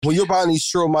when you're buying these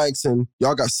Shure mics and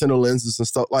y'all got center lenses and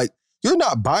stuff, like, you're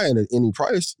not buying at any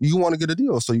price. You want to get a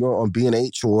deal. So you're on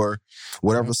B&H or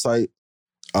whatever site.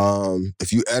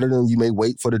 If you edit them, you may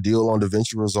wait for the deal on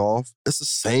DaVinci Resolve. It's the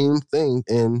same thing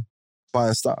in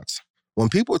buying stocks. When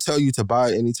people tell you to buy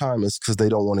at any time, it's because they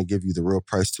don't want to give you the real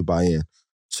price to buy in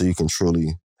so you can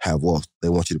truly have wealth. They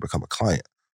want you to become a client.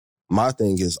 My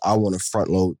thing is I want to front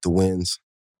load the wins.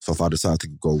 So if I decide to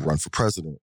go run for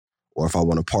president, or if I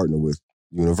want to partner with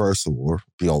Universal or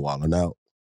be on Wild 'N Out,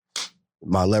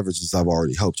 my leverage is I've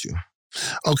already helped you.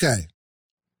 Okay.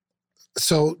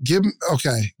 So give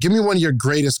me one of your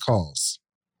greatest calls.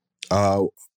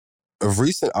 Of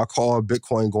recent, I called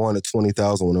Bitcoin going to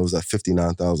 20,000 when it was at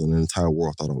 59,000. The entire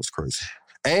world thought it was crazy.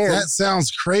 And that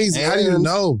sounds crazy. How do you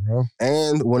know, bro?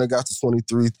 And when it got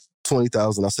to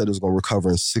 20,000, I said it was going to recover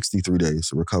in 63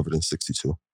 days. It recovered in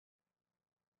 62.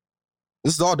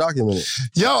 This is all documented.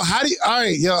 Yo,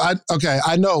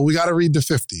 I know we got to read the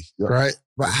 50, right?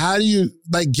 But how do you,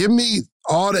 like, give me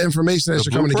all the information that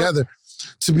you're coming together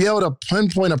to be able to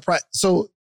pinpoint a price.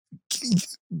 So,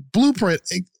 blueprint,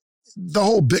 the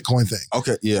whole Bitcoin thing.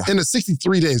 Okay, yeah. In the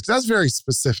 63 days, that's very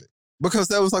specific. Because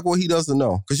that was like what he doesn't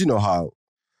know. Because you know how,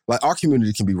 like, our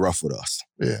community can be rough with us.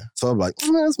 Yeah. So I'm like,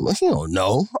 man, he don't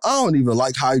know. I don't even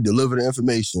like how he deliver the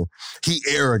information. He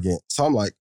arrogant. So I'm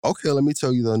like, okay, let me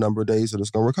tell you the number of days that it's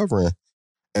going to recover in.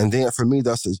 And then for me,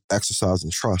 that's an exercise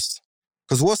in trust.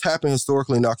 Because what's happened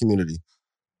historically in our community,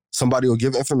 somebody will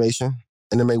give information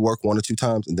and it may work 1 or 2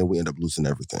 times and then we end up losing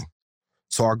everything.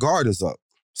 So our guard is up.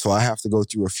 So I have to go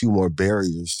through a few more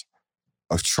barriers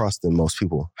of trust than most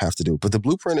people have to do. But the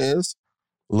blueprint is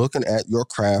looking at your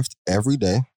craft every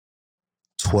day,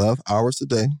 12 hours a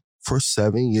day for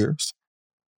 7 years,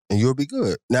 and you'll be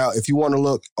good. Now, if you want to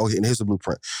look, okay, and here's the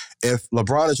blueprint. If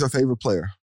LeBron is your favorite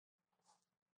player,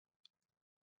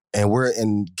 and we're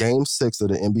in Game 6 of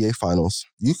the NBA Finals,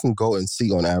 you can go and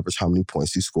see on average how many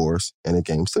points he scores in a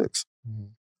Game 6. Mm-hmm.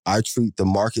 I treat the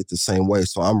market the same way.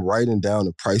 So I'm writing down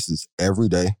the prices every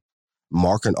day,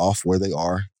 marking off where they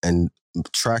are, and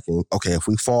tracking, okay, if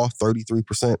we fall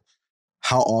 33%,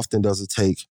 how often does it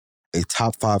take a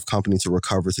top 5 company to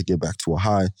recover to get back to a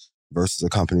high versus a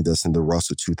company that's in the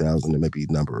Russell 2000 and maybe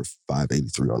number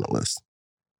 583 on the list?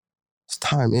 It's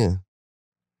time in.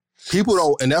 People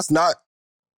don't, and that's not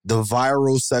the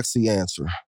viral, sexy answer.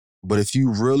 But if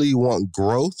you really want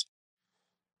growth,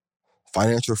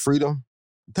 financial freedom,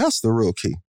 that's the real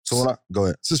key. So go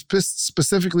ahead. So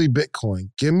specifically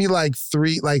Bitcoin, give me like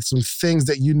 3, like some things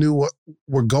that you knew what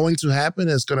were going to happen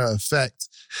that's going to affect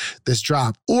this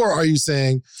drop. Or are you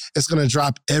saying it's going to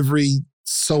drop every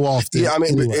so often? Yeah, I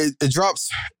mean, anyway? it drops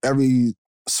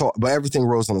but everything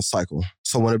rose on a cycle.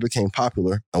 So when it became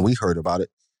popular and we heard about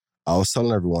it, I was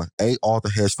telling everyone, all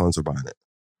the hedge funds are buying it.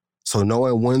 So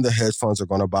knowing when the hedge funds are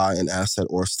going to buy an asset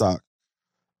or a stock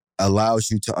allows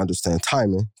you to understand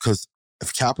timing, because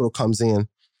if capital comes in,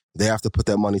 they have to put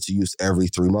that money to use every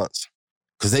 3 months.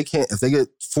 Because they can't, if they get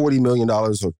 $40 million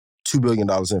or $2 billion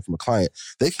in from a client,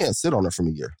 they can't sit on it from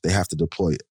a year. They have to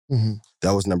deploy it. Mm-hmm.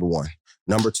 That was number 1.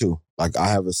 Number 2, like I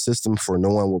have a system for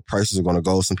knowing where prices are going to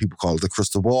go. Some people call it the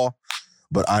crystal ball,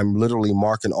 but I'm literally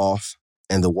marking off.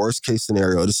 And the worst case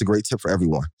scenario, this is a great tip for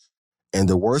everyone. And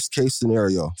the worst case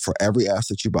scenario for every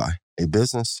asset you buy, a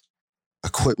business,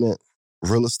 equipment,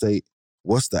 real estate,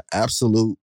 what's the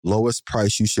absolute lowest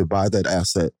price you should buy that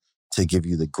asset to give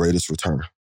you the greatest return?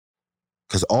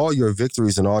 Because all your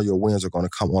victories and all your wins are going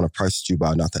to come on a price that you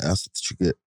buy, not the asset that you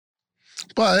get.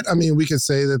 But, I mean, we could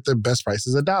say that the best price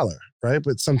is $1, right?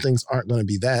 But some things aren't going to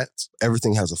be that.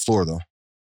 Everything has a floor, though.